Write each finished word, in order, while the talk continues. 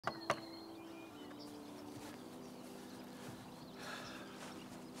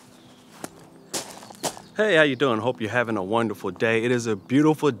Hey, how you doing? Hope you're having a wonderful day. It is a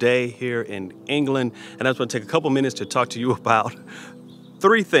beautiful day here in England, and I just want to take a couple minutes to talk to you about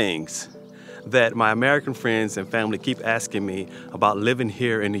three things that my American friends and family keep asking me about living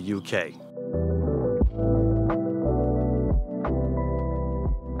here in the UK.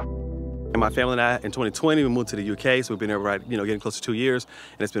 And my family and I, in 2020, we moved to the UK, so we've been there getting close to 2 years,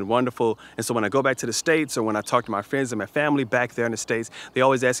 and it's been wonderful. And so when I go back to the States, or when I talk to my friends and my family back there in the States, they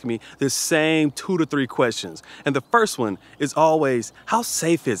always ask me the same 2 to 3 questions. And the first one is always, how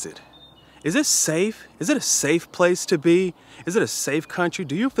safe is it? Is it safe? Is it a safe place to be? Is it a safe country?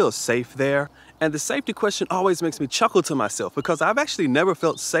 Do you feel safe there? And the safety question always makes me chuckle to myself, because I've actually never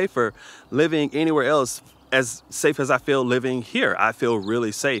felt safer living anywhere else as safe as I feel living here. I feel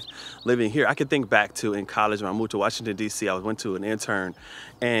really safe living here. I can think back to in college when I moved to Washington, D.C., I went to an intern,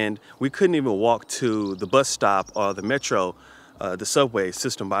 and we couldn't even walk to the bus stop or the metro, the subway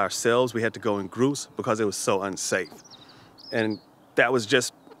system by ourselves. We had to go in groups because it was so unsafe. And that was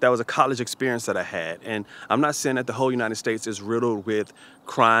a college experience that I had. And I'm not saying that the whole United States is riddled with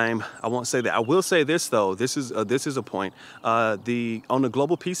crime. I won't say that. I will say this though. This is a point. On the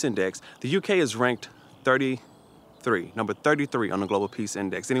Global Peace Index, the UK is ranked number 33 on the Global Peace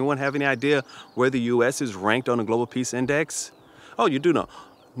Index. Anyone have any idea where the US is ranked on the Global Peace Index? Oh, you do know.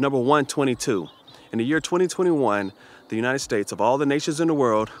 Number 122. In the year 2021, the United States, of all the nations in the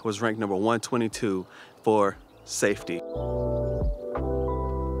world, was ranked number 122 for safety.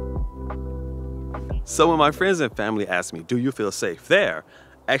 So when my friends and family ask me, do you feel safe there?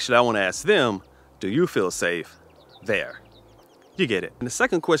 Actually, I want to ask them, do you feel safe there? You get it. And the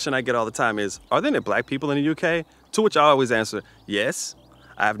second question I get all the time is, are there any black people in the UK? To which I always answer, yes.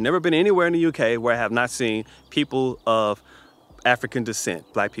 I've never been anywhere in the UK where I have not seen people of African descent,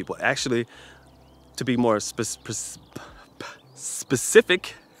 black people. Actually, to be more specific,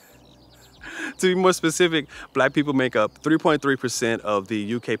 black people make up 3.3% of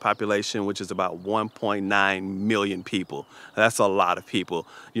the UK population, which is about 1.9 million people. That's a lot of people,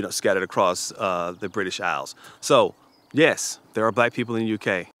 scattered across the British Isles. So, yes, there are black people in the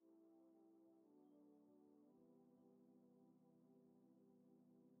UK.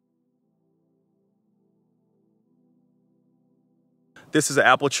 This is an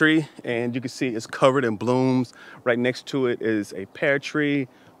apple tree, and you can see it's covered in blooms. Right next to it is a pear tree,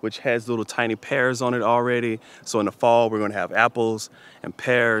 which has little tiny pears on it already. So in the fall, we're gonna have apples and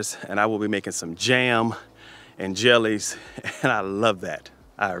pears, and I will be making some jam and jellies, and I love that.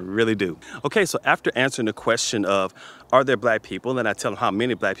 I really do. Okay, so after answering the question of, are there black people? And I tell them how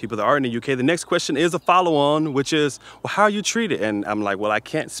many black people there are in the UK. The next question is a follow-on, which is, well, how are you treated? And I'm like, well, I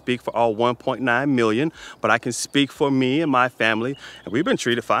can't speak for all 1.9 million, but I can speak for me and my family, and we've been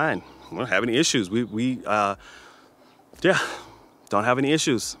treated fine. We don't have any issues. Yeah, don't have any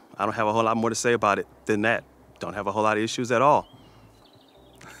issues. I don't have a whole lot more to say about it than that. Don't have a whole lot of issues at all.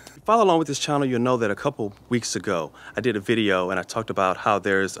 Follow along with this channel, you'll know that a couple weeks ago, I did a video and I talked about how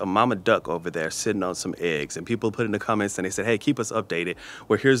there's a mama duck over there sitting on some eggs, and people put in the comments and they said, hey, keep us updated.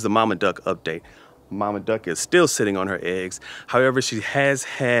 Well, here's the mama duck update. Mama duck is still sitting on her eggs. However, she has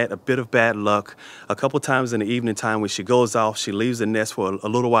had a bit of bad luck. A couple times in the evening time when she goes off, she leaves the nest for a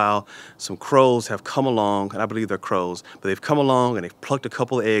little while. Some crows have come along, and I believe they're crows, but they've come along and they've plucked a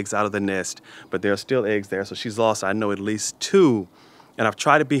couple of eggs out of the nest, but there are still eggs there. So she's lost, I know, at least 2. And I've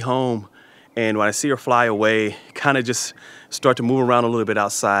tried to be home, and when I see her fly away, kind of just start to move around a little bit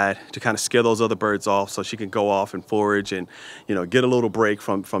outside to kind of scare those other birds off so she can go off and forage and, get a little break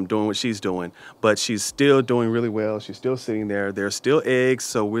from doing what she's doing. But she's still doing really well. She's still sitting there. There's still eggs,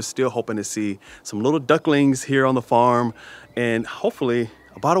 so we're still hoping to see some little ducklings here on the farm, and hopefully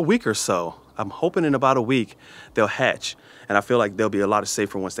about a week or so. I'm hoping in about a week they'll hatch, and I feel like they'll be a lot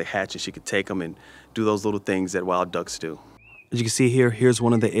safer once they hatch, and she could take them and do those little things that wild ducks do. As you can see here, here's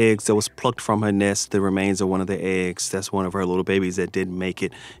one of the eggs that was plucked from her nest. The remains of one of the eggs. That's one of her little babies that didn't make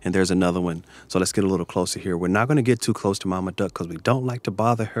it. And there's another one. So let's get a little closer here. We're not going to get too close to Mama Duck because we don't like to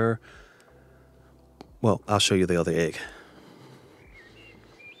bother her. Well, I'll show you the other egg.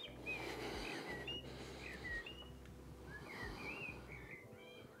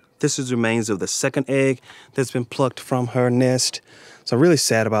 This is remains of the second egg that's been plucked from her nest. So I'm really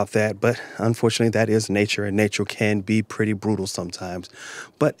sad about that, but unfortunately that is nature, and nature can be pretty brutal sometimes.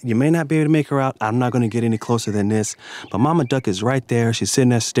 But you may not be able to make her out. I'm not going to get any closer than this. But Mama Duck is right there. She's sitting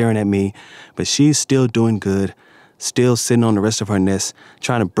there staring at me, but she's still doing good, still sitting on the rest of her nest,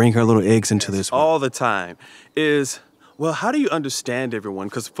 trying to bring her little eggs into this world. All the time is, well, how do you understand everyone?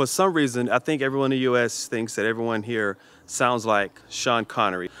 Because for some reason, I think everyone in the U.S. thinks that everyone here sounds like Sean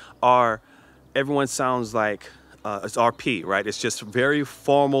Connery, or everyone sounds like it's RP, right? It's just very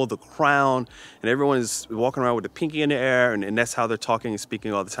formal, the crown, and everyone is walking around with the pinky in the air, and that's how they're talking and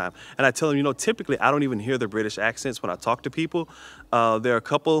speaking all the time. And I tell them, you know, typically I don't even hear the British accents when I talk to people. There are a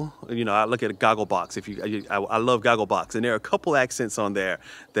couple, you know, I look at a Gogglebox. I love Gogglebox, and there are a couple accents on there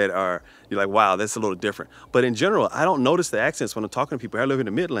that are, you're like, wow, that's a little different. But in general, I don't notice the accents when I'm talking to people. I live in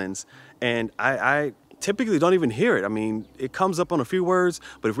the Midlands, and I typically don't even hear it. I mean, it comes up on a few words,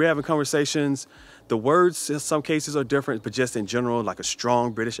 but if we're having conversations, the words in some cases are different, but just in general, like a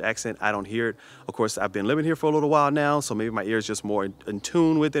strong British accent, I don't hear it. Of course, I've been living here for a little while now, so maybe my ear is just more in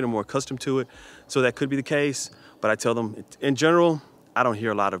tune with it and more accustomed to it. So that could be the case, but I tell them, in general, I don't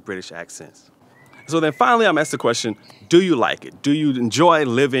hear a lot of British accents. So then finally, I'm asked the question, do you like it? Do you enjoy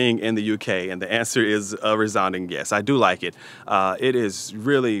living in the UK? And the answer is a resounding yes. I do like it. It is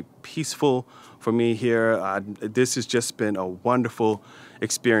really peaceful for me here. This has just been a wonderful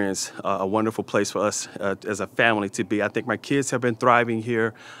experience, a wonderful place for us as a family to be. I think my kids have been thriving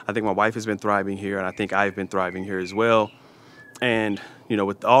here. I think my wife has been thriving here, and I think I've been thriving here as well. And, you know,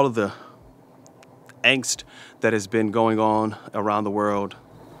 with all of the angst that has been going on around the world,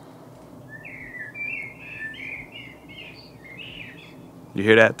 you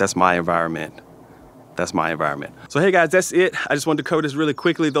hear that? That's my environment. That's my environment. So hey guys, that's it. I just wanted to cover this really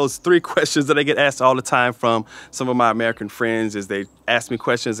quickly. Those 3 questions that I get asked all the time from some of my American friends is they ask me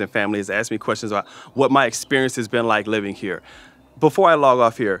questions, and families ask me questions about what my experience has been like living here. Before I log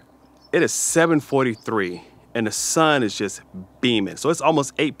off here, it is 7:43 and the sun is just beaming. So it's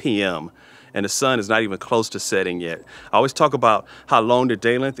almost 8 p.m. and the sun is not even close to setting yet. I always talk about how long the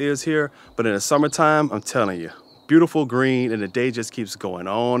day length is here, but in the summertime, I'm telling you, beautiful green, and the day just keeps going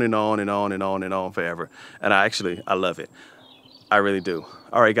on and on and on and on and on forever. And I love it. I really do.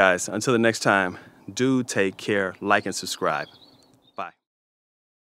 All right, guys, until the next time, do take care, like and subscribe.